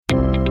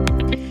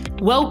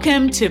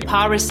Welcome to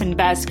Paris and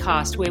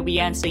Bazcast, where we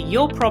answer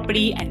your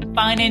property and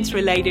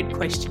finance-related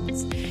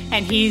questions.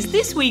 And here's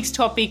this week's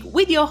topic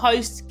with your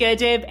hosts,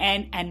 Gurdev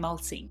and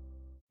Anmol Singh.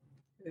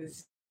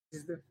 This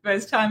is the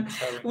first time.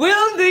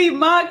 Will the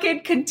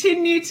market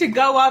continue to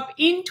go up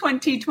in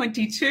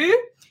 2022?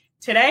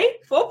 Today,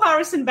 for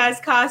Paris and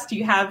Bazcast,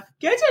 you have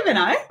Gurdev and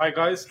I. Hi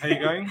guys, how you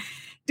going?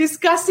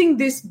 Discussing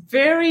this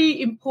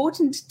very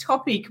important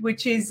topic,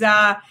 which is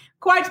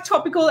quite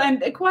topical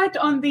and quite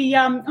on the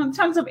on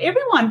terms of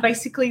everyone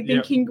basically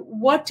thinking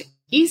what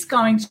is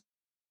going to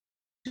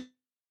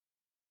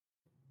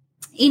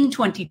in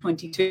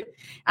 2022.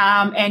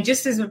 And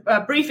just as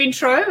a brief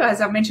intro,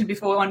 as I mentioned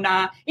before on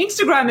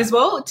Instagram as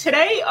well,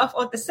 today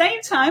at the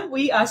same time,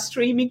 we are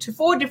streaming to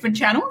 4 different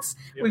channels.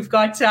 Yep. We've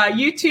got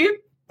YouTube,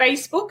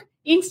 Facebook,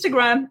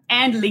 Instagram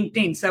and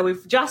LinkedIn. So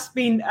we've just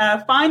been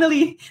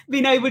finally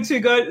been able to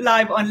go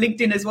live on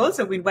LinkedIn as well.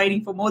 So we've been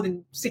waiting for more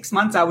than 6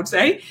 months, I would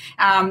say.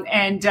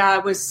 And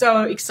we're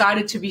so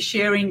excited to be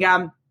sharing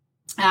our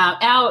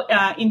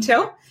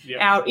intel,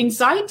 our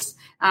insights,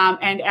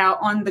 and our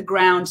on the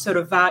ground sort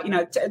of,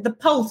 the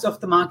pulse of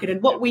the market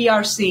and what we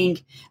are seeing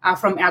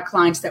from our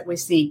clients that we're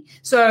seeing.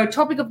 So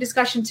topic of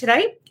discussion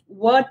today,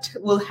 what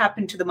will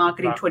happen to the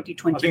market in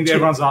 2022? I think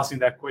everyone's asking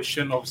that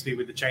question, obviously,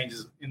 with the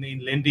changes in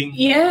lending.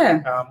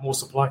 More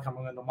supply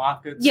coming in the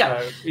market.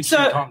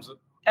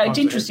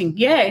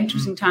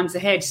 Interesting times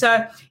ahead.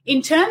 So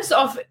in terms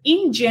of,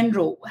 in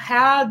general,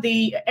 how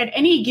at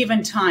any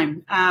given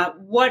time,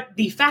 what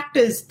the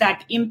factors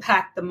that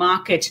impact the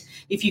market,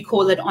 if you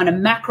call it on a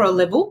macro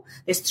level,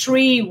 there's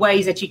 3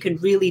 ways that you can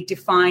really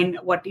define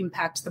what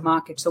impacts the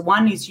market. So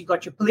one is you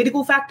got your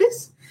political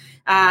factors,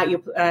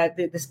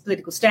 this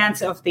political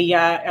stance of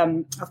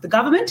the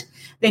government.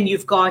 Then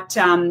you've got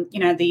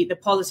the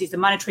policies, the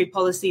monetary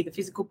policy, the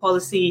fiscal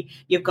policy.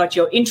 You've got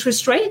your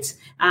interest rates,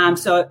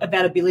 so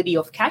availability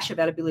of cash,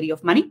 availability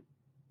of money,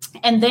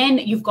 and then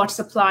you've got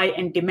supply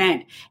and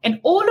demand. And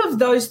all of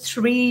those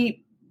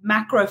 3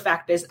 macro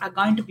factors are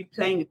going to be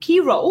playing a key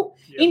role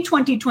in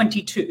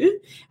 2022,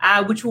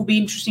 which will be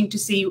interesting to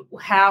see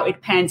how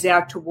it pans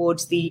out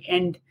towards the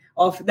end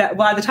of that.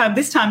 By the time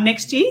this time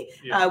next year,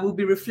 we'll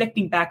be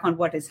reflecting back on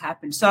what has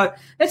happened. So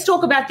let's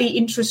talk about the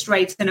interest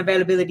rates and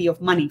availability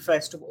of money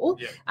first of all.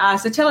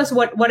 So tell us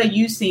what are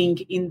you seeing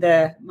in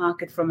the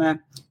market from a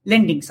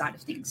lending side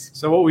of things?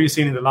 So what we've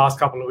seen in the last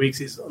couple of weeks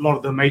is a lot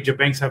of the major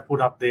banks have put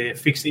up their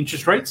fixed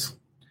interest rates.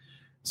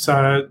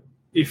 So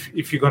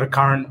if you've got a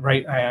current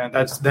rate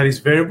that is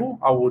variable,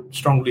 I would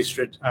strongly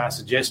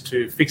suggest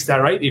to fix that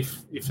rate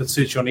if it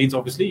suits your needs.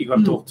 Obviously, you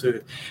got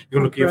to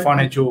look at your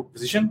financial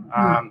position.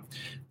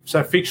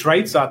 So fixed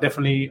rates are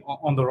definitely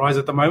on the rise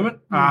at the moment.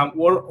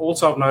 What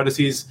also I've noticed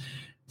is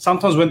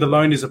sometimes when the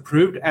loan is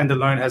approved and the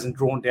loan hasn't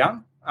drawn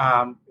down,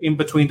 in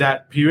between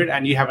that period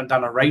and you haven't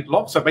done a rate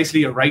lock. So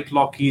basically a rate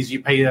lock is you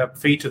pay a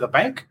fee to the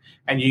bank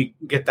and you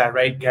get that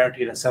rate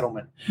guaranteed at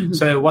settlement.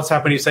 So what's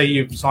happened is, say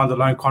you've signed the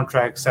loan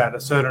contracts at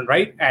a certain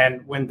rate,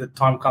 and when the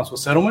time comes for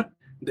settlement,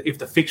 if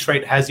the fixed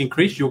rate has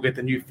increased, you'll get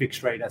the new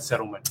fixed rate at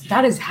settlement.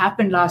 That has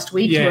happened last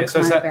week to a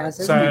client of ours,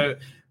 hasn't it?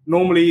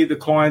 Normally the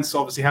clients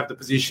obviously have the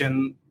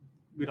position,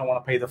 we don't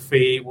want to pay the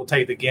fee, we'll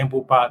take the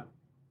gamble, but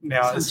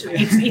now it's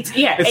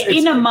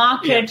in a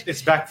market.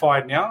 It's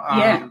backfired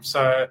now.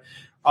 So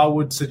I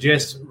would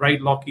suggest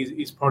rate lock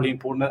is probably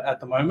important at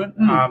the moment.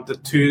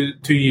 The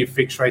two-year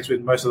fixed rates with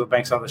most of the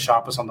banks are the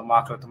sharpest on the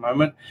market at the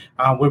moment.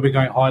 Where we're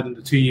going higher than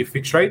the 2-year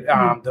fixed rate,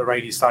 the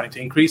rate is starting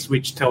to increase,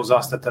 which tells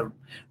us that the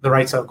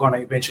rates are going to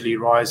eventually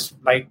rise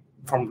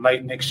from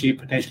late next year,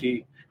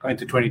 potentially going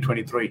to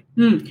 2023.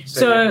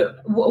 So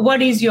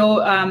what is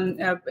your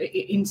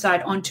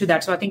insight onto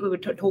that? So I think we were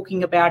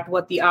talking about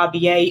what the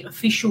RBA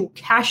official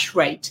cash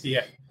rate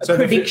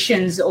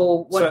predictions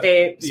or what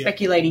they're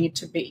speculating it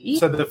to be.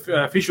 So the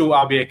official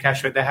RBA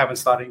cash rate, they haven't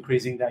started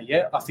increasing that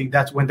yet. I think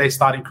that's when they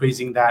start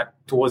increasing that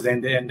towards the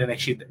end of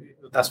next year.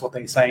 That's what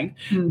they're saying.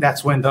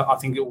 That's when the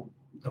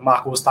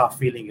market will start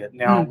feeling it.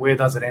 Now, where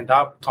does it end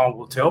up? Time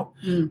will tell.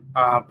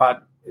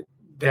 But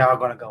they are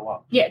going to go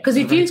up. Because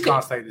if you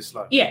can't stay this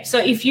low. So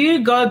if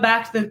you go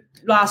back the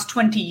last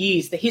 20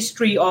 years, the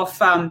history of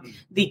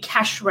the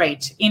cash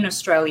rate in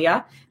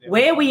Australia,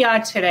 where we are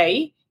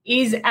today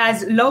is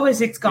as low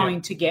as it's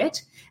going to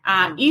get.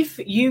 If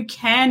you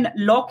can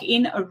lock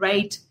in a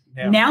rate,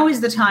 now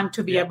is the time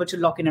to be able to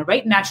lock in a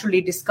rate.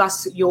 Naturally,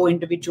 discuss your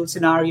individual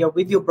scenario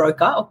with your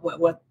broker of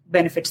what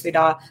benefits that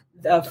are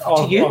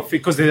to you.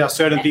 Because there are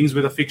certain things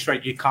with a fixed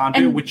rate you can't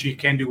do, which you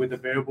can do with a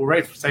variable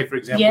rate. Say, for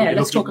example,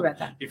 let's talk about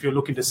that. If you're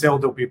looking to sell,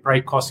 there'll be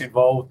break costs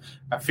involved.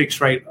 A fixed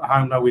rate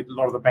home loan with a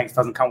lot of the banks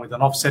doesn't come with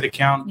an offset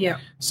account.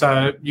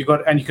 So you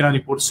can only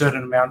put a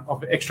certain amount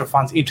of extra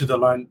funds into the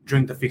loan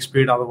during the fixed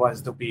period.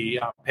 Otherwise, there'll be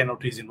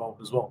penalties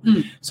involved as well.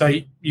 So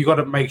you got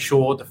to make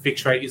sure the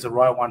fixed rate is the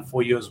right one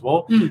for you as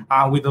well.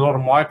 With a lot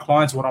of my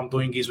clients, what I'm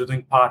doing is we're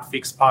doing part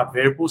fixed, part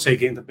variable. So you're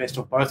getting the best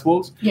of both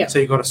worlds. So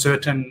you got a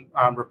certain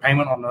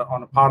repayment on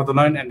a part of the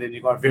loan, and then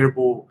you've got a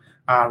variable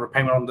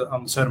repayment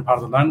on a certain part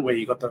of the loan where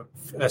you got the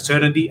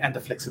certainty and the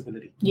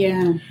flexibility.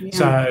 Yeah.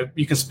 So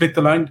you can split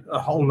the loan. A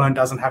whole loan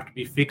doesn't have to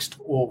be fixed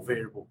or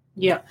variable.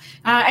 Yeah.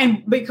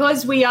 And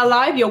because we are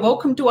live, you're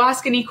welcome to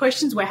ask any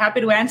questions. We're happy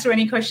to answer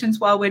any questions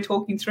while we're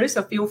talking through.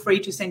 So feel free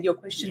to send your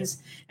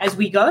questions as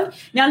we go.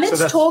 Now,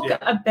 let's talk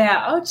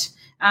about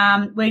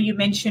where you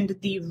mentioned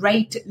the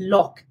rate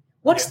lock.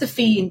 What's the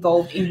fee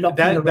involved in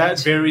locking the rate? That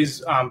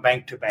varies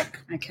bank to bank.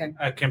 Okay.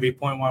 It can be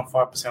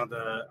 0.15% of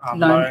the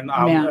loan,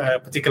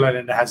 particularly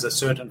when it has a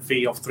certain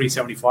fee of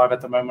 $375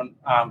 at the moment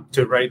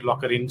to rate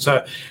lock it in.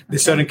 So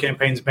there's certain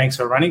campaigns banks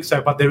are running.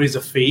 So, but there is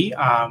a fee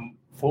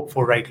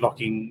for rate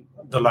locking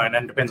the loan,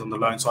 and depends on the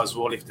loan size as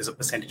well if there's a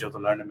percentage of the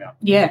loan amount.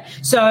 Yeah.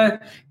 So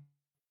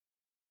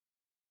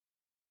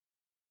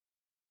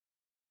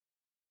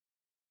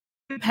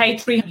you pay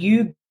 $300,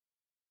 you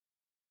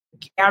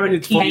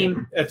guarantee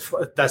it's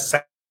the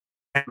same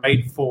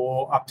rate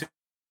for up to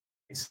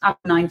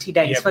 90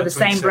 days for the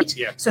same rate.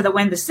 Yeah. So that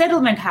when the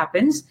settlement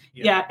happens,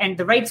 and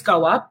the rates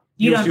go up,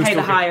 you don't pay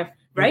the higher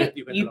rate,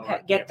 you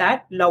get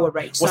that lower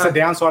rate. What's the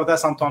downside of that?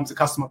 Sometimes the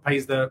customer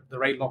pays the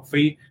rate lock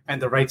fee and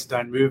the rates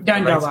don't move.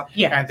 Don't go up.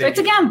 Yeah. So it's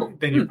a gamble.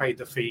 Then you pay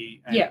the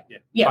fee.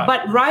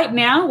 But right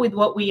now, with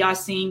what we are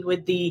seeing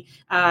with the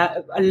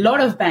a lot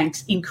of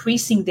banks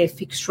increasing their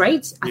fixed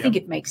rates, I think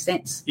it makes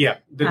sense. Yeah.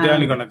 They're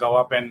only going to go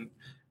up, and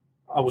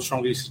I would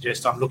strongly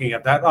suggest I'm looking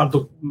at that.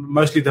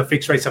 Mostly the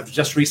fixed rates have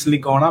just recently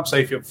gone up. So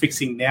if you're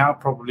fixing now,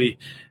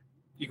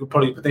 you could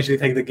probably potentially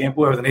take the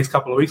gamble over the next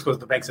couple of weeks because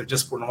the banks have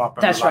just put them up.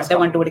 That's right. They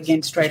won't do it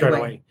again straight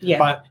away. Yeah.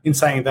 But in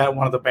saying that,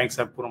 one of the banks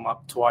have put them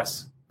up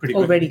twice pretty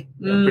quickly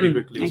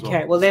as well.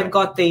 Okay. Well, they've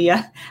got the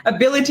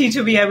ability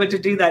to be able to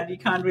do that. You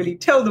can't really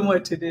tell them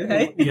what to do,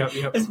 hey?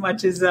 As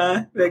much as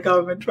the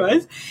government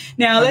tries.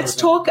 Now, let's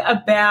talk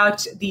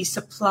about the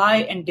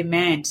supply and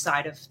demand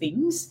side of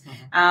things.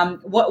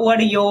 What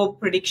are your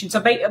predictions?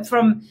 So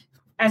from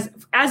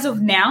as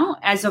of now,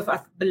 as of, I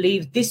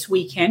believe, this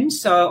weekend,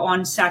 so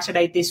on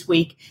Saturday this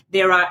week,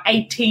 there are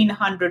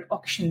 1,800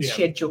 auctions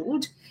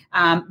scheduled,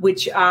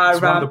 which are...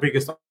 It's one of the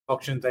biggest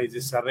auction days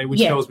this Saturday, which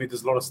tells me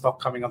there's a lot of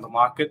stock coming on the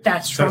market.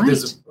 That's right. So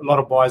there's a lot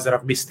of buyers that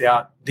have missed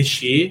out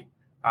this year.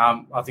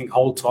 I think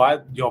hold tight,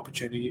 your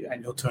opportunity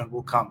and your turn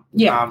will come.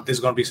 Yeah. There's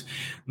going to be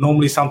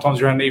normally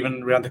sometimes around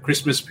the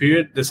Christmas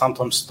period, there's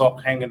sometimes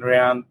stock hanging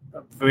around.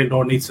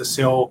 Vendor needs to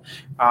sell,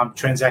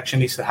 transaction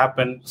needs to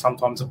happen.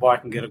 Sometimes a buyer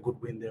can get a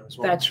good win there as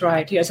well. That's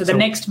right. Yeah. So the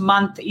next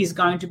month is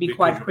going to be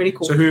quite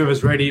critical. So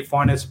whoever's ready,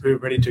 finance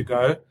approved, ready to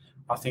go,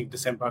 I think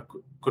December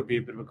could be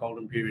a bit of a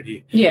golden period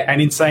here. Yeah.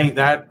 And in saying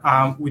that,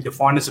 with your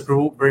finance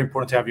approval, very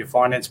important to have your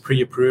finance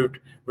pre-approved,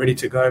 ready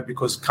to go,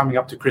 because coming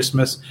up to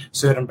Christmas,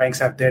 certain banks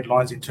have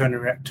deadlines in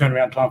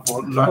turnaround time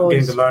for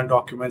getting the loan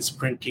documents,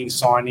 printing,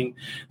 signing.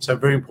 So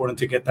very important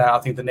to get that. I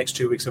think the next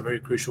 2 weeks are very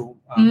crucial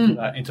for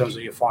that in terms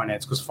of your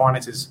finance, because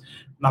finance is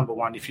number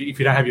one. If you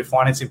don't have your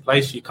finance in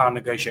place, you can't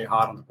negotiate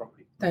hard on the property.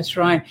 That's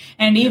right.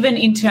 And even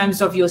in terms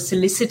of your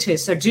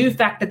solicitors, so do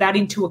factor that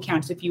into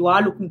account. So if you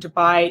are looking to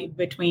buy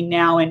between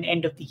now and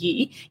end of the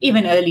year,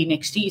 even early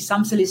next year,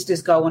 some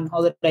solicitors go on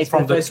holidays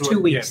for the first 2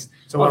 weeks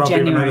So of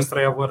January. I've noticed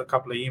today, I've got a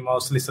couple of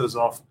emails, solicitors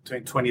off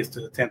between 20th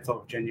to the 10th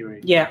of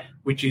January. Yeah.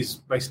 Which is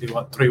basically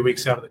 3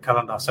 weeks out of the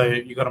calendar. So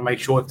you got to make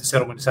sure if the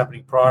settlement is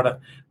happening prior to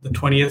the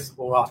 20th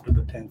or after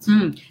the 10th.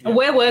 Yeah.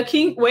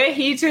 We're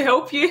here to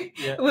help you.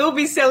 Yeah. We'll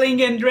be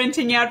selling and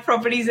renting out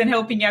properties and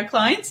helping our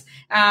clients.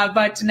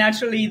 But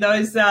naturally,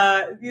 those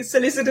the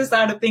solicitor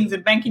side of things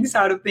and banking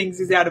side of things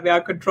is out of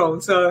our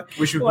control. So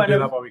we should do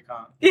that, but we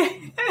can't.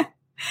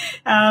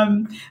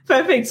 Yeah.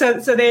 Perfect.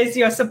 So there's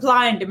your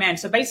supply and demand.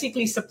 So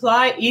basically,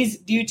 supply is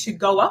due to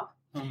go up.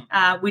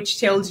 Which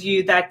tells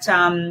you that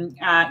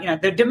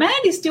the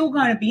demand is still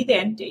going to be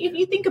there. And if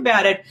you think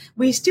about it,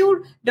 we still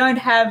don't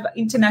have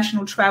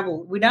international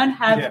travel. We don't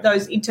have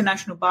those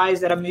international buyers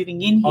that are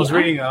moving in here. I was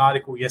reading an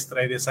article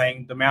yesterday. They're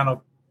saying the amount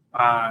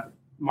of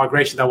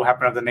migration that will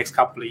happen over the next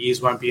couple of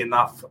years won't be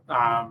enough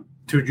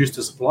to reduce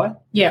the supply.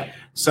 Yeah.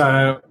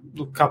 So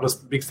a couple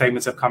of big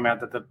statements have come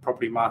out that the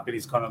property market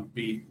is going to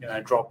be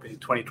drop in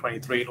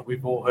 2023.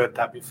 We've all heard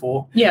that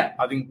before. Yeah.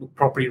 I think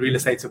property real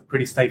estate's a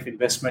pretty safe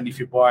investment if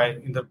you buy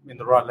in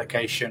the right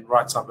location,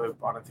 right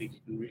suburb. I don't think you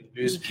can really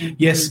lose.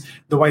 Yes,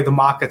 the way the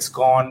market's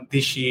gone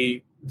this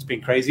year, it's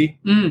been crazy.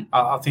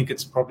 I think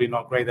it's probably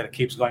not great that it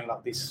keeps going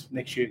like this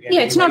next year again.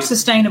 Yeah, it's not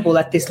sustainable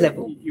at this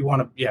level. You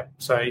want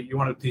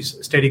to do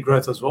steady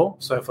growth as well,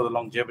 so for the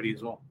longevity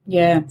as well.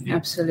 Yeah,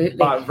 absolutely.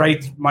 But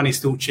money's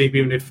still cheap,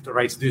 even if the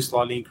rates do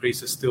slightly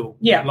increase, it's still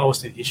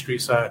lowest in history.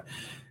 So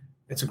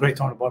it's a great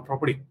time to buy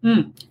property.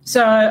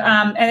 So,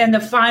 and then the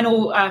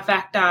final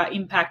factor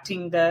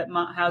impacting the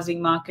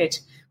housing market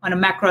on a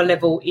macro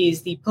level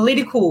is the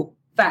political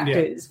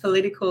factors,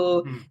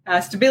 political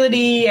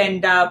stability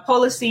and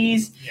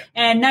policies. Yeah.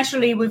 And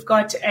naturally, we've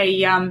got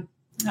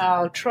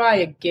I'll try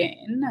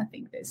again. I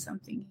think there's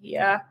something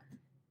here.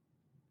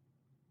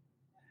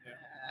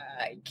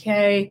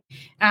 Okay.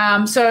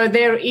 So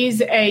there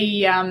is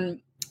a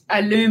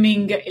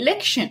looming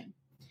election.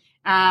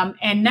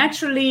 And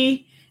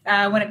naturally,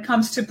 when it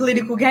comes to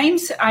political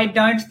games, I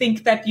don't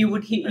think that you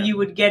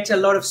would get a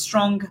lot of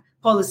strong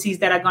policies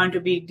that are going to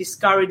be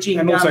discouraging.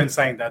 And also in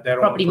saying that, they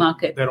don't property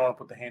market. They don't want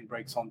to put the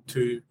handbrakes on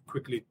too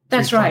quickly.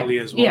 That's right.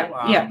 As well.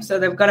 Yeah. So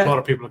they've got a lot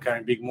of people are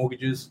carrying big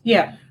mortgages.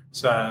 Yeah.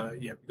 So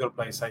you've got to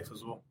play safe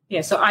as well. Yeah,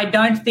 so I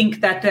don't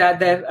think that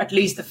at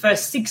least the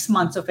first 6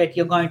 months of it,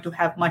 you're going to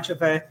have much of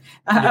a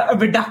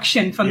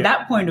reduction from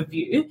that point of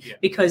view,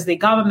 because the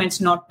government's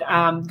not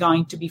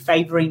going to be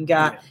favouring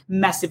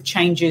massive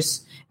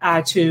changes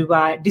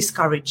to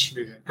discourage.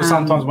 Because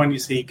sometimes when you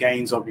see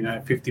gains of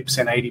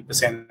 50%,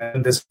 80%,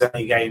 and there's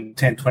only gain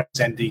 10,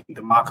 20%,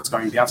 the market's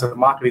going down. So the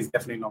market is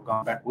definitely not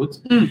going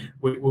backwards.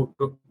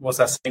 What's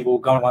that saying? We're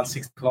going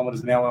 160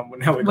 kilometres an hour.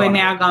 We're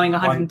now going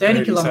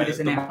 130 kilometres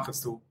an hour. The market's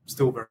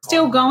still very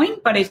still high. Going,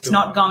 but it's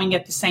not going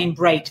at the same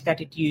rate that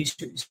it used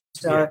to.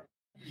 So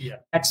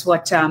that's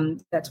what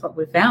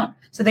we found.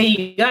 So there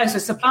you go. So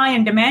supply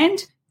and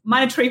demand,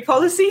 monetary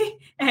policy,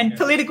 and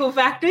political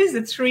factors,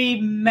 the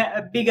three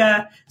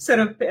bigger sort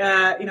of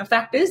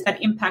factors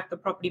that impact the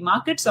property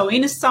market. So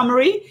in a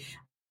summary,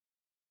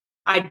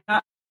 I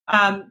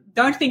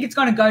don't think it's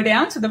going to go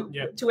down.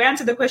 To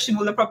answer the question,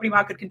 will the property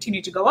market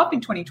continue to go up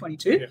in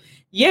 2022? Yeah.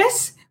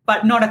 Yes,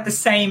 but not at the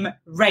same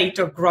rate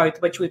of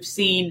growth which we've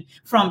seen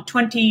from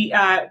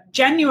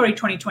January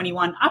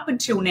 2021 up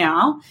until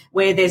now,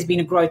 where there's been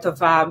a growth of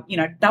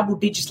double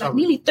digits, like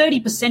nearly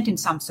 30% in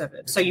some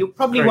suburbs. So you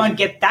probably won't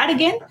get that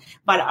again,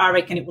 but I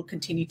reckon it will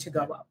continue to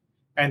go up.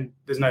 And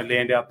there's no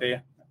land out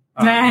there.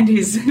 Land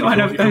is one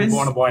of those. If you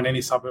want to buy in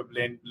any suburb,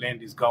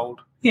 land is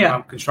gold.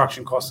 Yeah.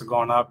 Construction costs are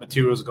going up,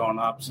 materials are going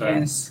up. So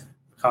yes.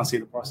 I can't see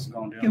the prices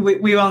going down.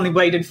 We only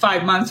waited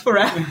 5 months for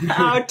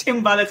our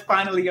timber that's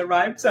finally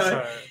arrived.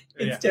 So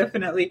it's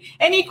definitely.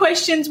 Any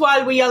questions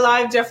while we are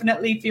live,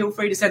 definitely feel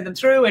free to send them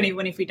through. And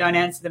even if we don't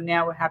answer them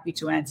now, we're happy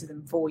to answer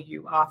them for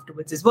you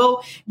afterwards as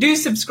well. Do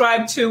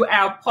subscribe to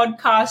our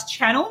podcast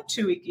channel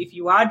if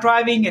you are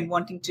driving and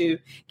wanting to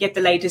get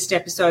the latest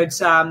episodes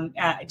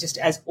just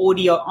as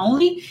audio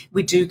only.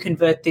 We do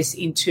convert this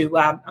into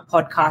a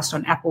podcast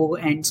on Apple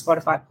and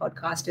Spotify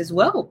podcast as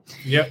well.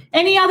 Yeah.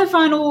 Any other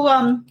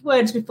final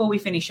words before we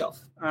finish off?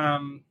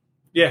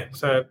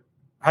 So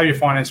have your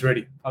finance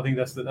ready. I think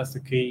that's the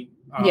key.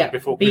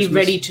 Before be Christmas.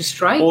 Ready to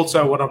strike.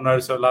 Also, what I've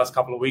noticed over the last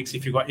couple of weeks,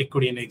 if you've got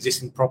equity in the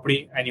existing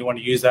property and you want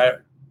to use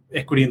that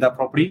equity in that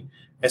property,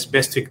 it's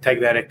best to take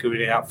that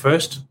equity out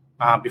first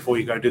before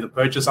you go do the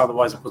purchase.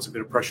 Otherwise, it puts a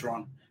bit of pressure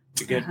on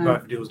to get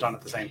both deals done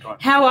at the same time.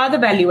 How are the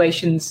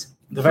valuations?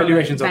 The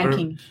valuations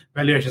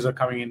are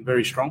coming in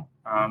very strong.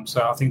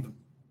 So I think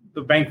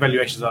the bank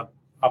valuations are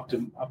up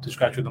to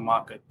scratch with the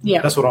market.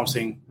 Yeah, that's what I'm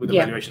seeing with the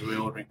valuations we're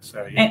ordering.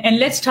 So and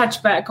let's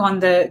touch back on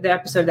the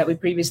episode that we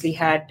previously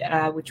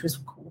had, which was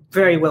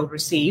very well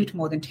received,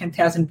 more than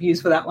 10,000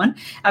 views for that one,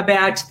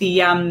 about the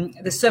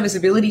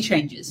serviceability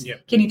changes.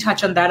 Yep. Can you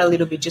touch on that a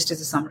little bit, just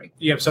as a summary?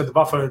 Yeah, so the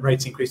buffer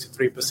rates increased to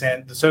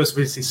 3%. The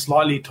serviceability is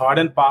slightly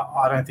tightened, but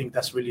I don't think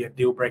that's really a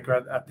deal breaker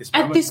at this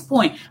moment. At this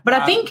point, but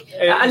I think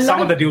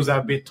some of the deals are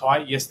a bit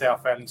tight. Yes, they are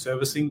failing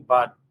servicing,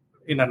 but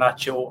in a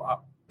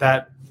nutshell,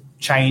 that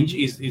change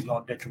is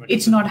not detrimental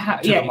to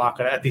the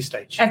market at this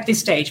stage. At this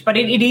stage, but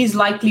it is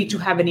likely to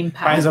have an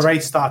impact. As the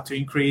rates start to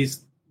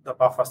increase, the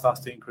buffer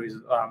starts to increase.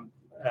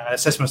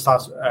 Assessment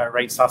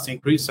rate starts to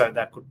increase, so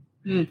that could.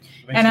 And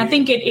I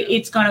think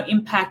it's going to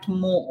impact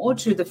more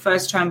to the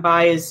first-time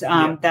buyers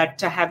that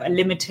have a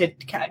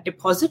limited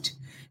deposit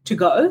to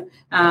go,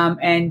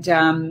 and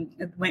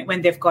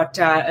when they've got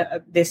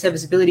their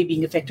serviceability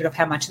being affected of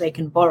how much they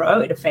can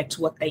borrow, it affects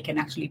what they can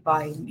actually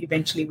buy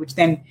eventually, which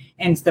then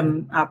ends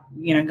them up,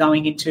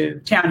 going into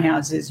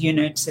townhouses,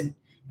 units, and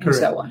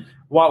so on.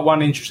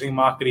 One interesting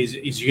market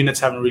is units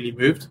haven't really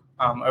moved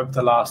over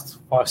the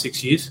last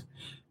 5-6 years.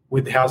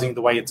 With housing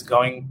the way it's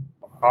going,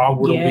 I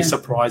wouldn't be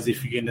surprised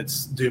if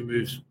units do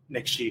move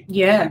next year.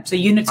 Yeah, so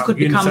units could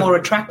become more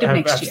attractive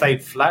next year. Have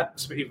stayed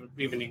flat,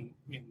 even in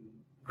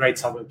great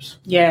suburbs.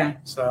 Yeah.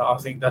 So I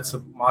think that's a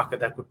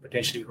market that could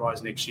potentially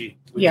rise next year,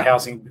 with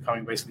housing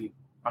becoming basically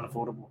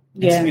unaffordable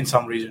in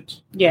some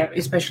regions. Yeah,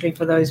 especially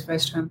for those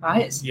first-time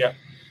buyers. Yeah.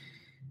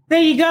 There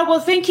you go. Well,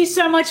 thank you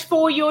so much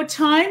for your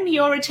time,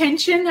 your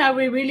attention.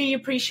 We really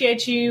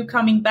appreciate you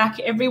coming back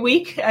every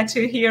week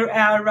to hear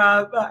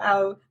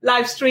our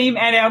live stream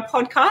and our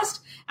podcast.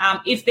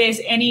 If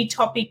there's any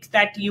topic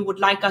that you would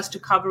like us to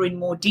cover in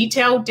more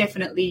detail,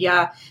 definitely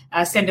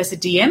send us a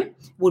DM.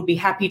 We'll be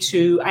happy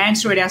to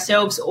answer it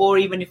ourselves, or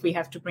even if we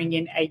have to bring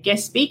in a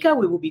guest speaker,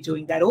 we will be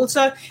doing that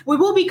also. We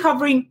will be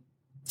covering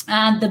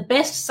the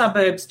best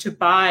suburbs to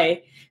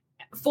buy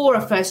for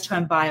a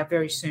first-home buyer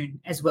very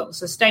soon as well.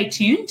 So stay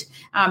tuned.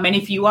 And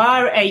if you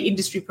are a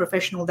industry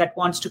professional that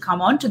wants to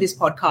come on to this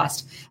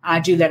podcast,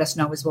 do let us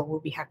know as well. We'll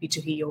be happy to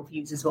hear your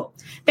views as well.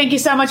 Thank you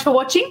so much for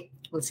watching.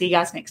 We'll see you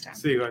guys next time.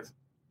 See you guys.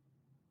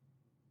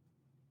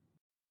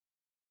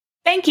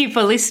 Thank you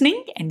for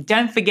listening, and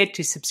don't forget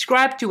to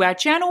subscribe to our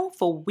channel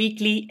for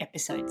weekly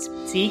episodes.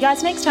 See you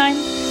guys next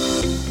time.